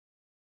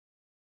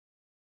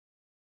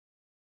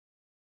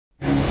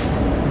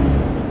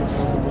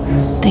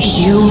The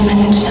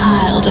human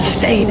child of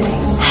fate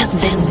has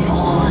been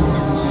born.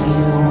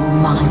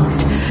 You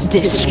must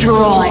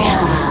destroy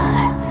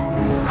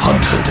her.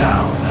 Hunt her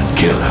down and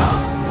kill her.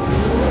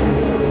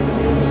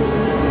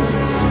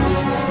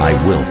 I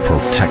will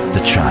protect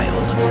the child.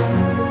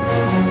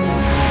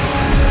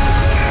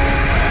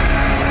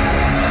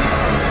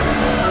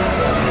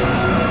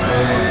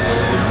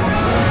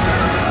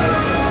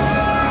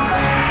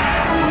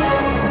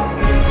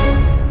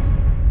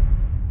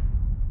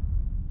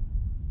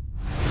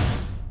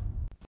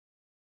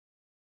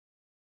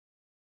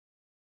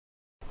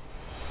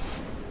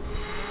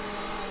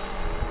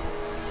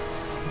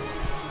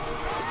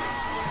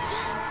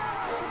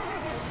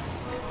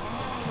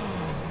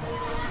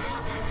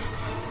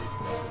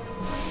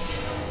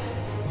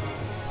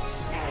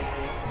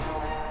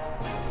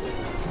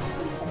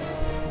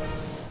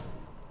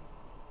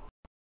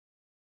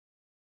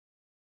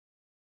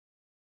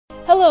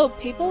 Hello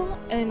people,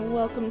 and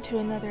welcome to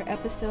another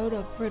episode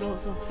of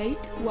Riddles of Fate,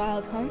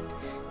 Wild Hunt,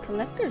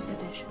 Collector's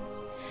Edition.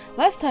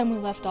 Last time we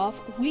left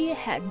off, we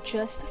had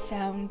just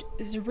found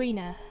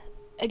Zarina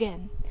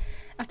again,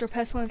 after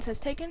Pestilence has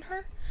taken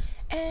her,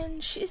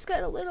 and she's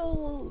got a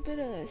little bit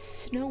of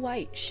Snow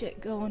White shit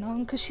going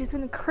on, because she's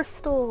in a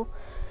crystal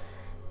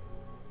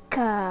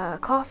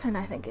coffin,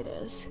 I think it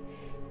is,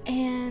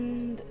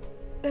 and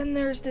then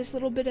there's this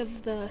little bit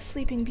of the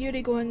Sleeping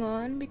Beauty going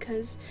on,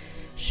 because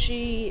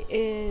she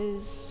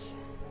is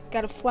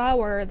got a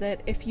flower that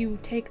if you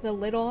take the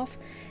lid off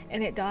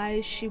and it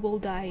dies, she will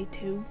die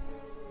too.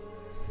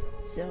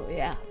 So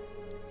yeah.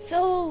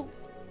 So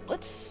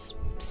let's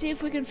see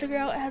if we can figure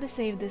out how to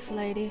save this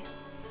lady.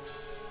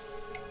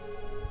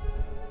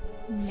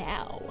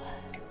 Now.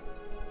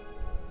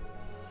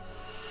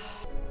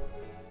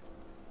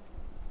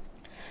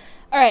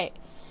 Alright.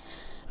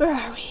 Where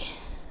are we?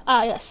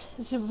 Ah yes.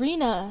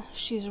 Zarina,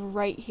 she's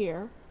right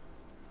here.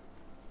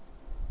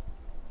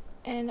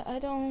 And I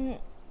don't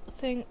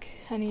think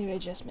I need to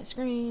adjust my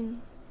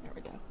screen. There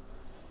we go.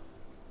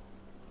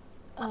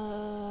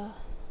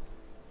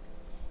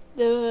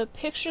 The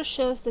picture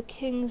shows the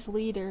king's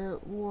leader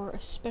wore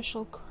a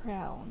special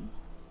crown.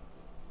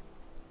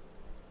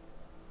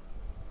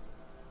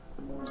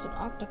 There's an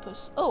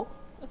octopus. Oh,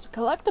 it's a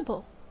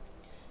collectible.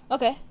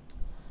 Okay.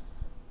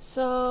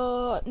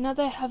 So now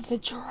that I have the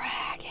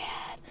dragon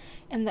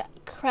and the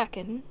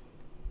kraken,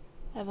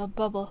 I have a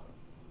bubble.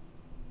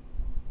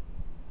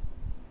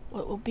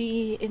 What will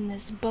be in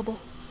this bubble?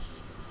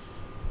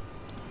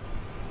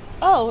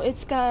 Oh,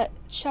 it's got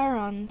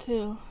Charon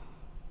too.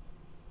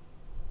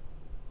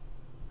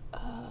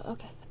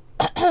 Okay.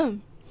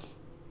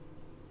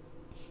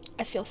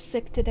 I feel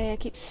sick today. I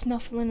keep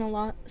snuffling a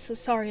lot, so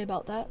sorry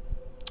about that.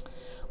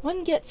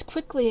 One gets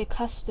quickly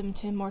accustomed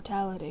to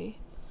immortality.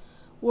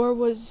 War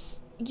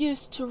was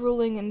used to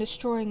ruling and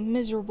destroying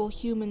miserable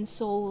human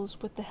souls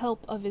with the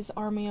help of his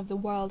army of the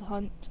Wild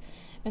Hunt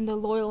and the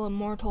loyal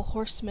immortal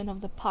horsemen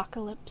of the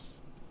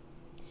apocalypse.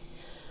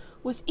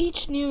 With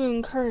each new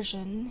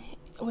incursion,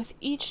 with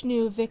each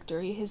new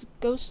victory, his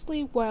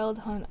ghostly Wild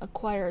Hunt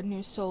acquired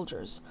new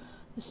soldiers,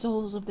 the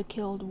souls of the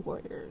killed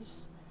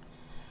warriors.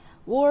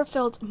 War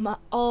felt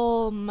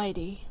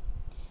almighty.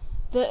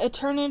 The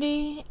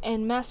eternity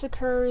and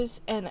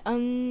massacres and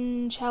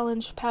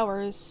unchallenged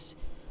powers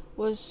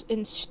was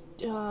gosh,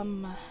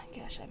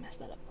 I messed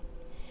that up.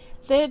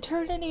 The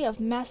eternity of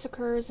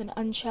massacres and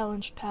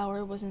unchallenged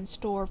power was in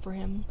store for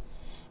him,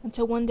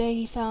 until one day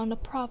he found a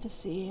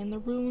prophecy in the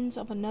ruins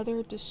of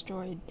another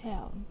destroyed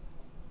town.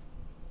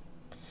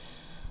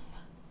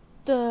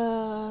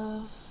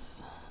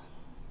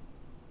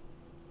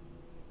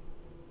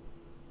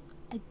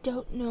 I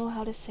don't know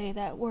how to say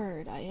that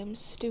word. I am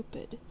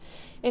stupid.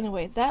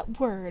 Anyway, that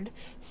word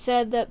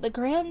said that the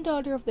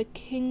granddaughter of the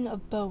King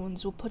of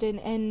Bones will put an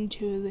end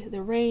to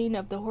the reign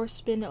of the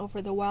horsemen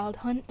over the Wild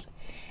Hunt,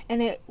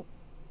 and it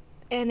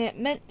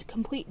meant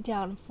complete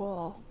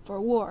downfall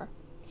for war.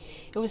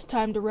 It was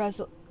time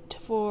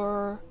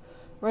for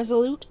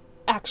resolute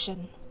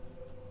action.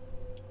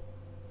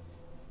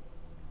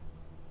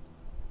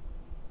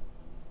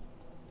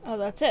 Oh,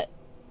 that's it.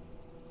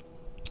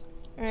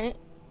 Alright.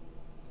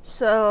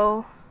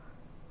 So,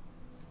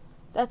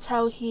 that's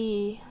how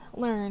he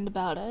learned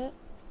about it.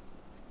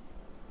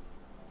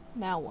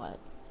 Now what?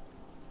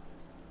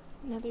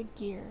 Another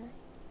gear.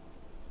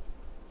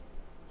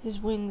 His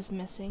wing's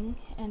missing,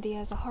 and he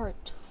has a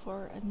heart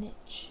for a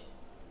niche.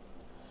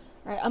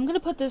 Alright, I'm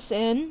gonna put this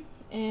in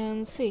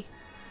and see.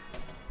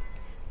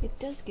 It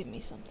does give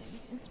me something.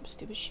 And some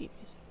stupid sheet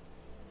music.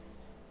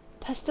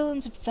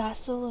 Pestilence,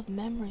 vassal of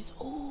memories.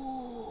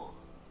 Ooh.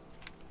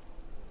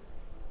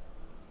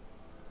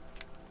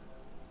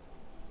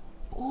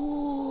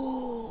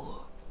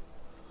 Ooh.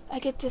 I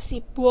get to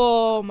see.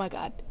 Whoa, my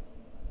god.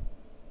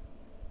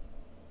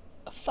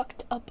 A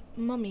fucked up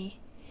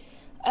mummy.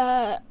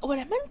 What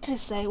I meant to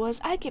say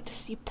was I get to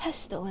see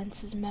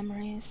Pestilence's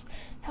memories.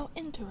 How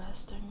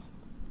interesting.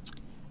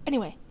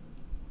 Anyway,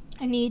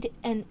 I need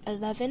an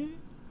 11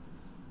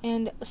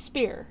 and a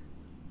spear.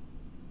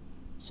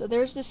 So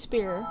there's the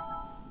spear.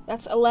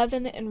 That's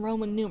 11 in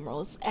Roman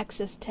numerals. X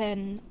is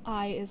 10,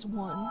 I is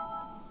 1.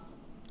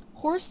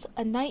 Horse,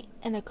 a knight,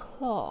 and a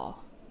claw.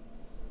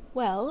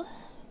 Well,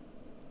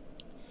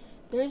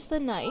 there's the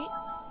knight.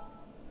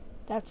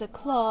 That's a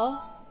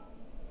claw.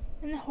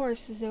 And the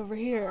horse is over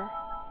here.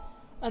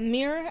 A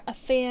mirror, a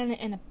fan,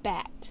 and a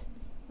bat.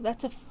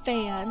 That's a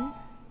fan.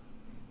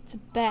 It's a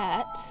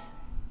bat.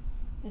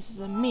 This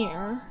is a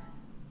mirror.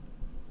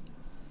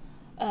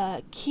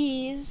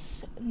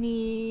 Keys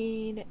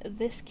need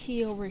this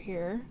key over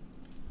here.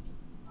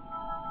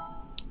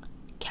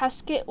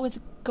 Casket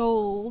with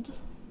gold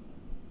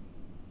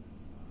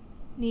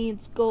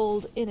needs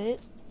gold in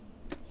it.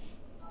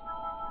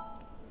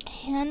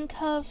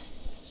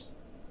 Handcuffs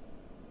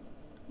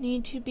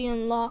need to be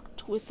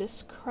unlocked with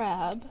this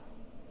crab.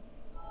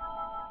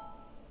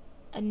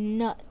 A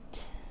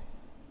nut.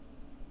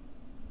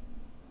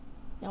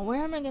 Now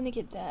where am I gonna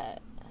get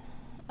that?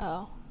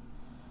 Oh.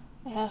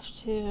 I have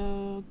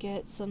to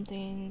get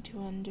something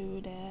to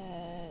undo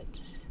that.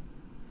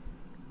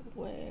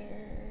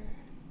 Where?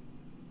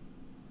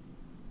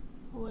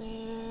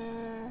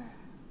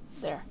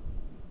 There.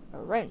 A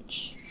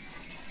wrench.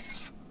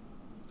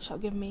 Shall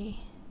give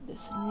me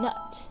this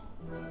nut.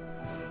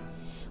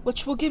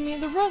 Which will give me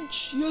the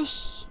wrench.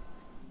 Yes!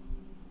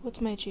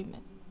 What's my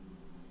achievement?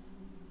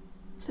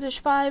 Finish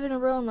 5 in a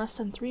row in less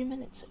than 3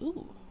 minutes.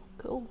 Ooh,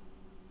 cool.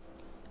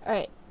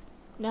 Alright.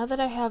 Now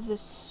that I have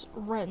this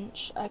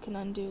wrench, I can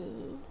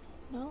undo...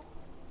 No?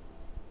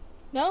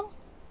 No?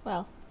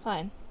 Well,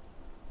 fine.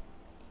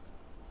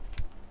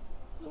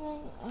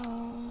 Oh,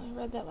 I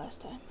read that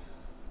last time.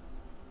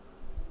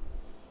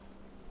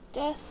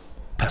 Death.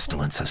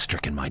 Pestilence has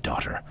stricken my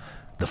daughter.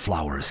 The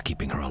flower is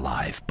keeping her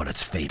alive, but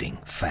it's fading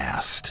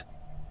fast.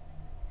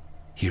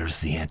 Here's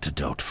the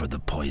antidote for the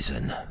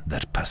poison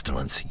that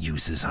Pestilence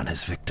uses on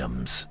his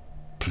victims.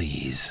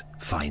 Please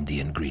find the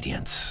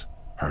ingredients.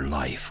 Her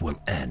life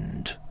will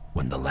end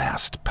when the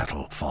last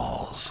petal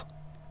falls.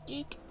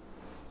 Eek.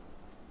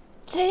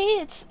 Say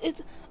it's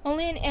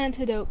only an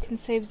antidote can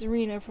save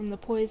Zarina from the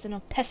poison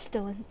of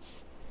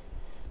pestilence.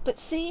 But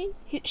see,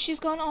 she's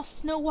gone all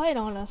Snow White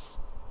on us.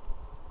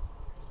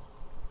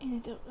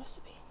 Antidote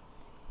recipe.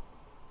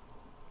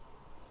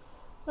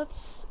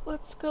 Let's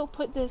go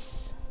put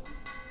this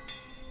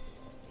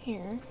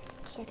here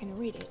so I can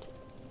read it.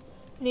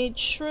 I need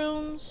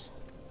shrooms,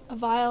 a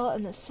vial,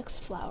 and the 6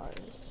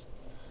 flowers.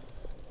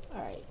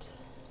 Alright.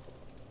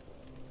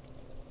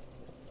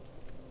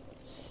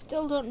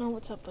 Still don't know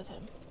what's up with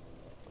him.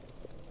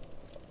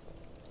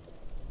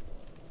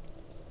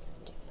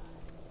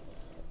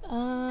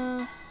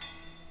 Will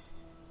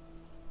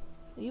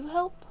you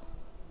help?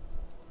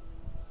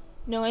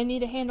 No, I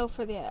need a handle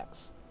for the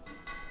axe.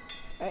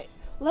 Alright,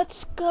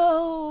 let's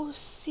go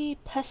see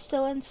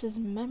Pestilence's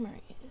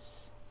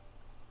memories.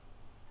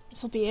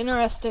 This will be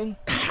interesting.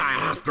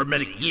 After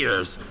many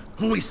years,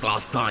 we saw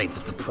signs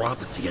that the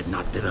prophecy had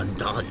not been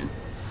undone.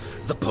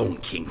 The Bone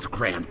King's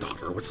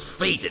granddaughter was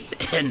fated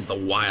to end the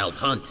wild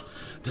hunt,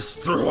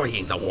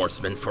 destroying the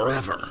horsemen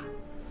forever.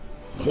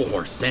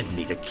 Or send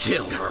me to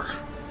kill her.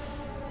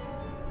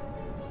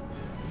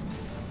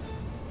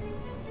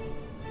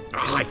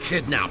 I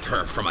kidnapped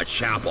her from a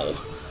chapel,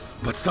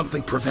 but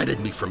something prevented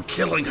me from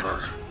killing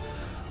her.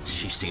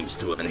 She seems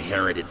to have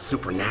inherited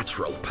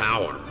supernatural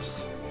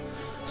powers.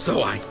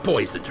 So I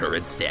poisoned her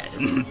instead.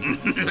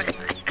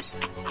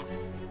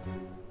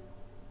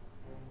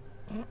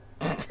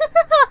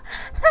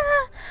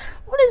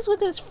 What is with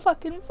his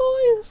fucking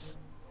voice?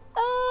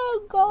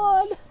 Oh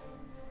god.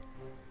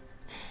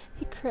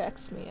 He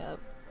cracks me up.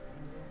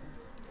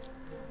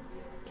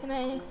 Can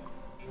I?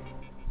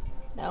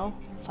 No?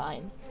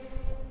 Fine.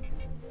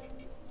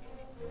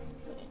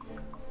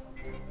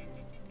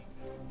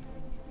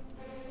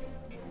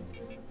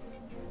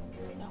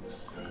 No.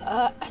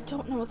 I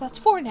don't know what that's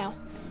for now.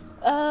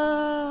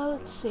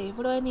 Let's see.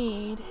 What do I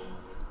need?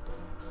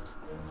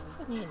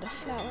 I need the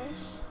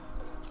flowers.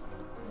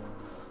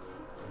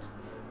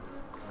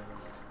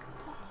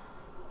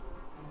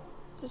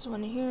 There's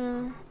one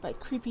here by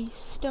Creepy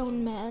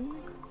Stone Man.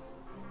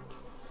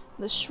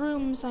 The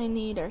shrooms I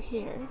need are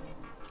here.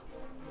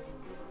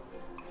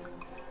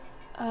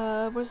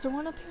 Was there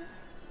one up here?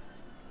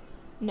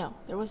 No,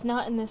 there was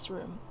not in this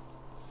room.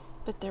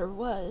 But there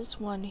was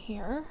one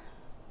here.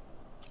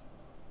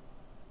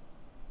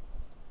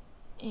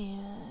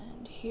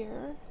 And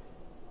here.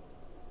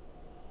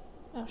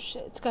 Oh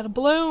shit, it's got a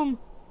bloom!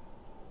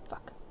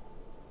 Fuck.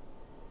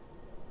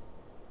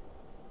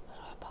 How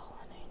do I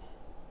pollinate it?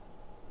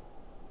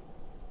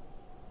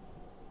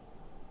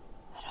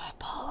 How do I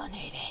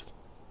pollinate it?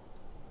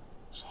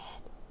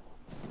 Shit.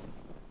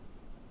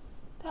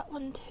 That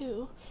one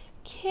too.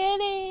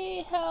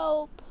 Kitty,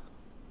 help!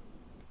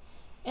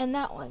 And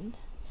that one.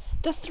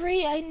 The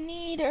 3 I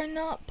need are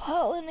not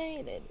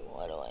pollinated.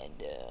 What do I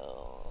do?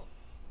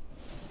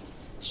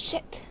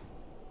 Shit.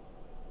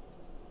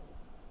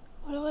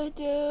 What do I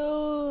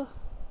do?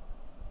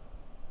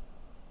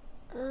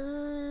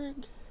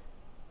 Erg.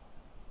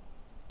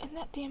 And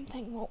that damn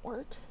thing won't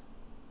work.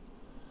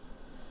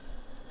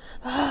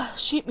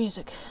 Sheet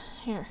music.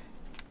 Here.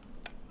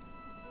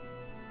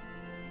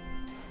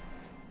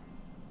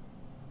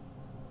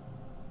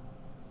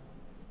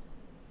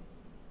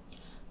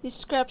 These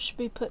scraps should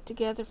be put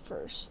together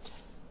first.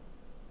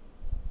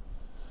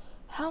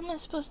 How am I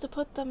supposed to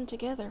put them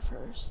together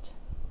first?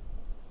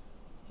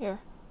 Here.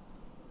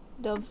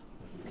 Dove.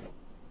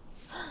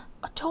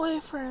 A toy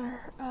for,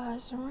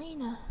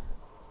 Zarina.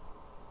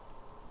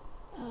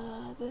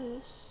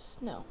 This...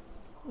 No.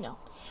 No.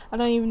 I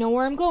don't even know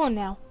where I'm going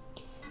now.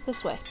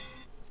 This way.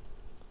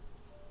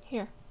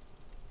 Here.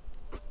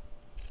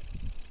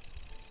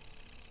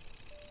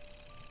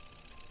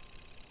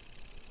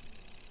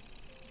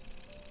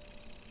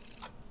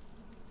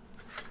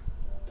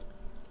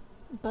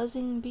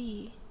 Buzzing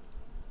bee.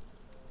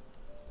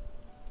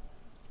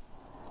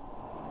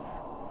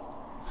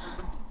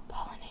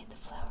 Pollinate the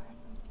flower.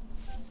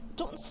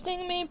 Don't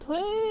sting me,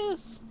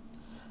 please!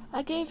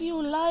 I gave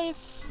you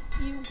life,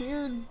 you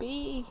weird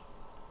bee.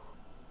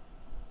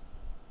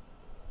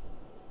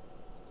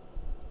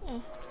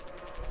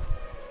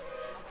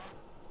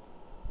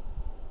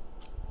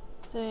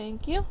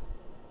 Thank you.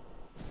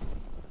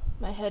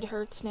 My head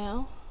hurts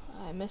now.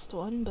 I missed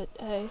one, but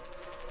hey.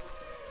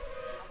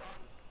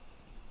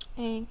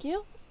 Thank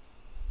you.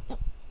 Nope,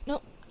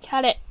 nope,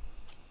 cut it.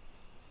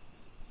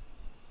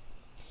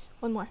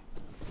 One more.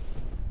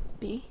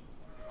 B.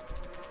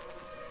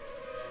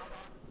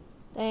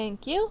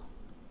 Thank you.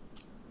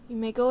 You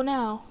may go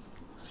now.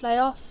 Fly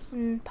off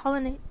and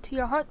pollinate to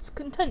your heart's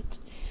content.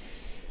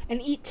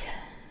 And eat,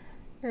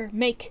 or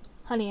make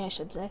honey, I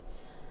should say.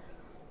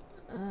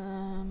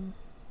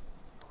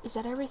 Is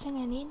that everything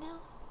I need now?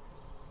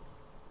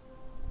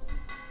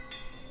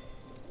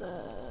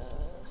 The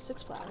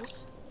 6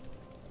 flowers.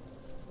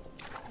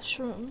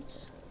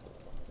 Shrooms.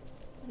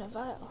 And a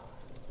vial.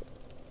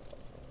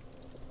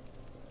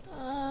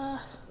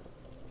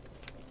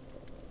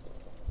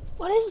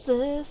 What is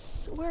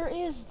this? Where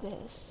is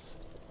this?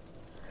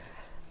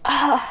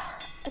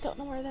 I don't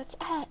know where that's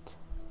at.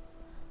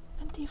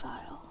 Empty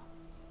vial.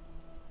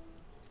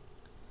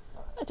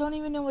 I don't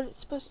even know what it's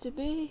supposed to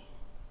be.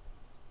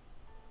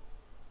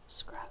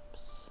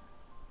 Scraps.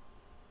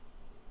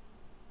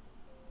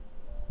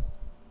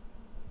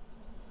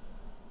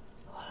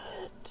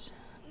 What?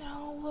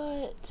 Now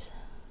what?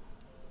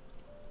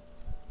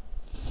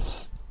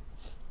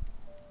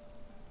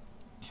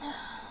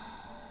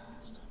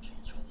 Don't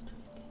transfer the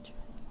drink catcher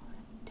anymore.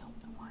 I don't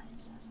know why it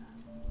says that.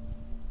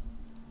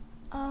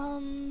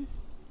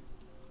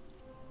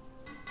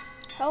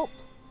 Help.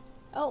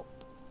 Help.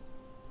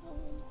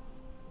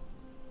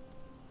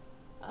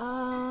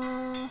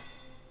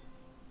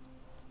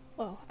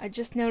 Whoa, I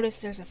just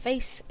noticed there's a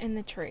face in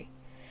the tree.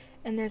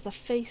 And there's a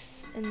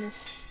face in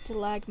this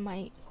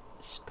stalagmite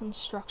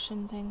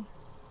construction thing.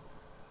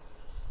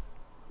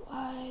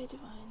 Why do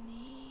I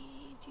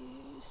need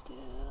you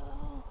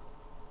still?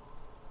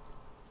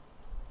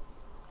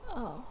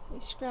 Oh,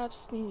 these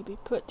scraps need to be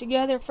put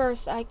together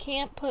first. I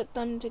can't put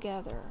them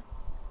together.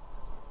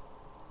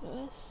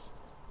 This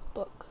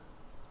book.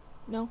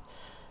 No.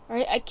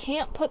 Alright, I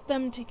can't put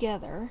them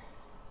together.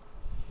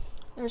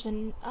 There's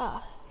an...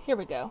 here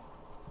we go.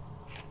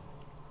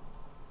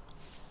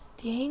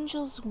 The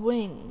angel's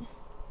wing.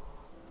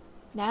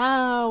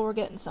 Now we're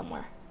getting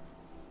somewhere.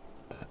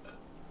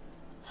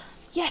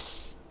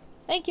 Yes!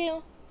 Thank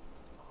you!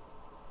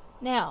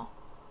 Now.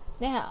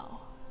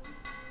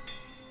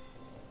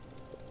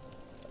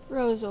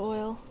 Rose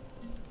oil.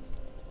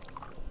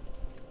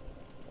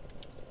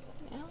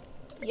 Now.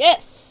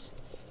 Yes!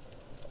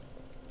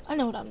 I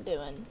know what I'm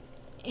doing.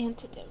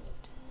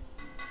 Antidote.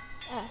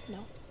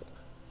 No.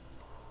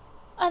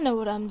 I know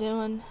what I'm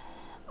doing.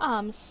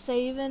 I'm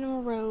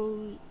saving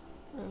Rose.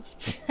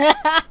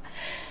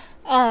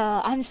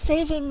 I'm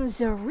saving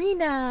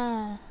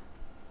Zarina.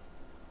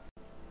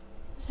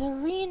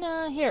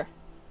 Zarina, here.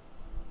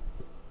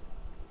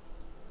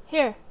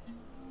 Here.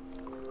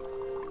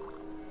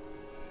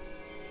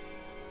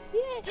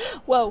 Yeah.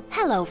 Whoa.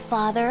 Hello,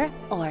 Father.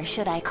 Or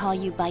should I call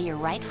you by your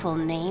rightful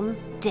name,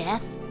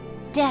 Death?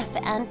 Death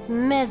and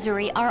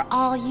misery are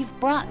all you've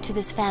brought to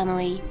this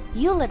family.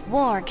 Hewlett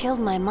War killed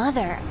my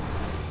mother.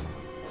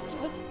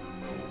 What?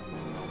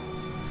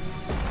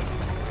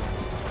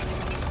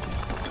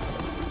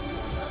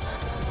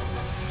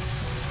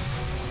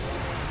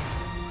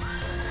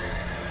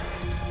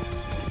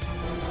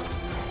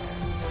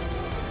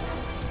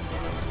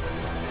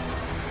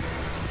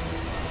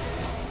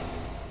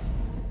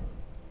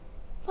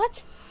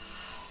 What?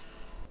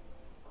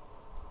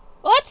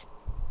 What?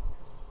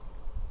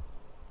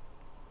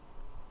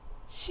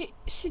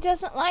 She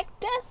doesn't like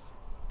death?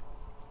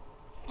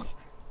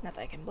 Not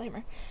that I can blame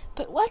her.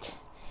 But what?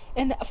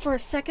 And for a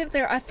second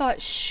there, I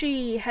thought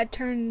she had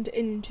turned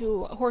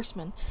into a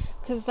horseman.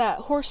 Because that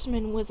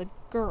horseman was a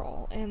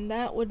girl. And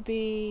that would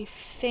be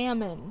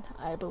Famine,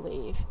 I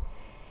believe.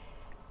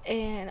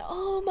 And,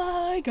 oh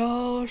my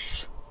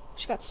gosh.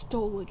 She got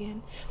stole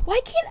again.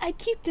 Why can't I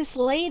keep this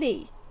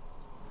lady?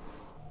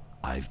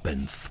 I've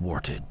been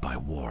thwarted by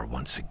War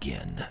once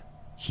again.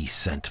 He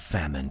sent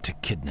Famine to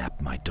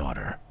kidnap my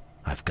daughter.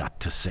 I've got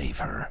to save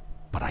her,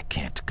 but I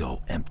can't go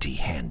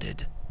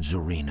empty-handed.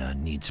 Zarina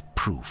needs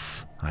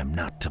proof I'm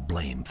not to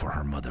blame for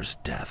her mother's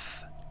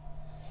death.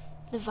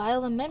 The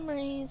vial of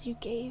memories you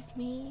gave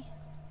me.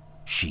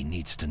 She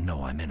needs to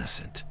know I'm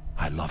innocent.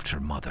 I loved her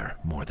mother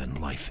more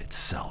than life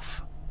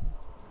itself.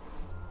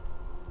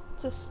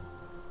 What's this?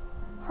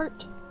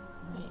 Heart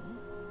ring.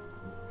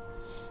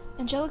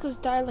 Angelica's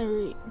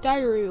diary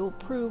will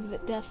prove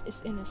that Death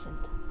is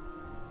innocent.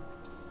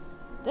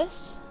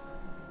 This?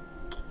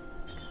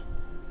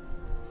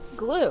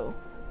 Glue.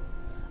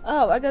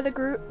 Oh, I gotta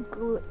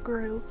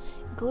glue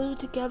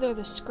together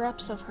the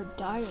scraps of her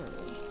diary.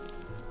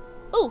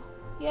 Oh,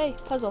 yay,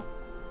 puzzle.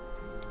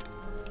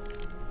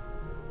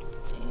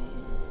 And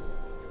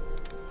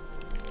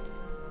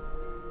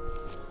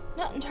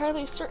not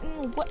entirely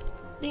certain what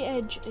the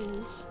edge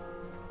is.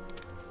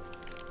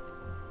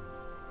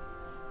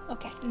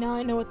 Okay, now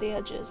I know what the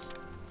edge is.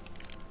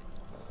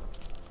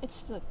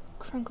 It's the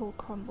crinkle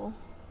crumble.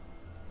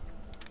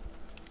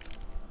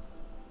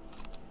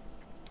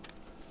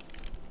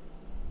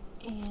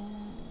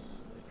 And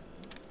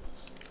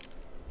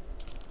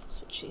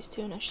switch these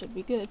two and I should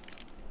be good.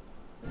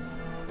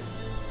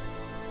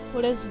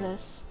 What is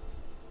this?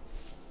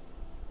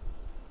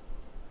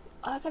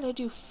 I gotta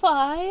do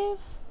 5.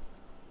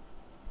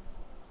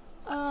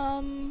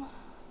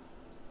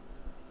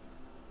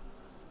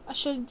 I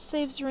should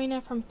save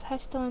Zarina from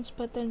pestilence,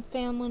 but then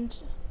famine.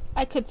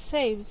 I could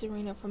save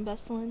Zarina from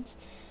pestilence,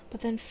 but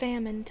then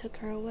famine took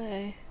her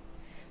away.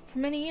 For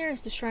many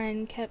years, the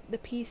shrine kept the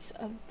peace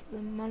of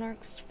the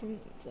monarchs from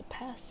the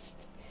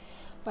past.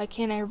 Why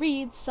can't I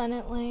read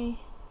silently?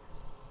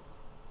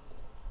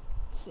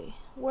 Let's see.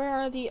 Where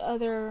are the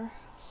other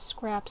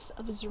scraps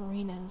of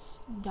Zarina's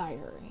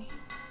diary?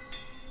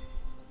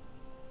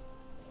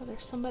 Are there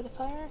some by the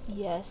fire?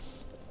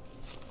 Yes.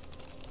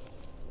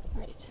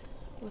 Right.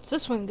 What's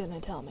this one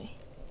gonna tell me?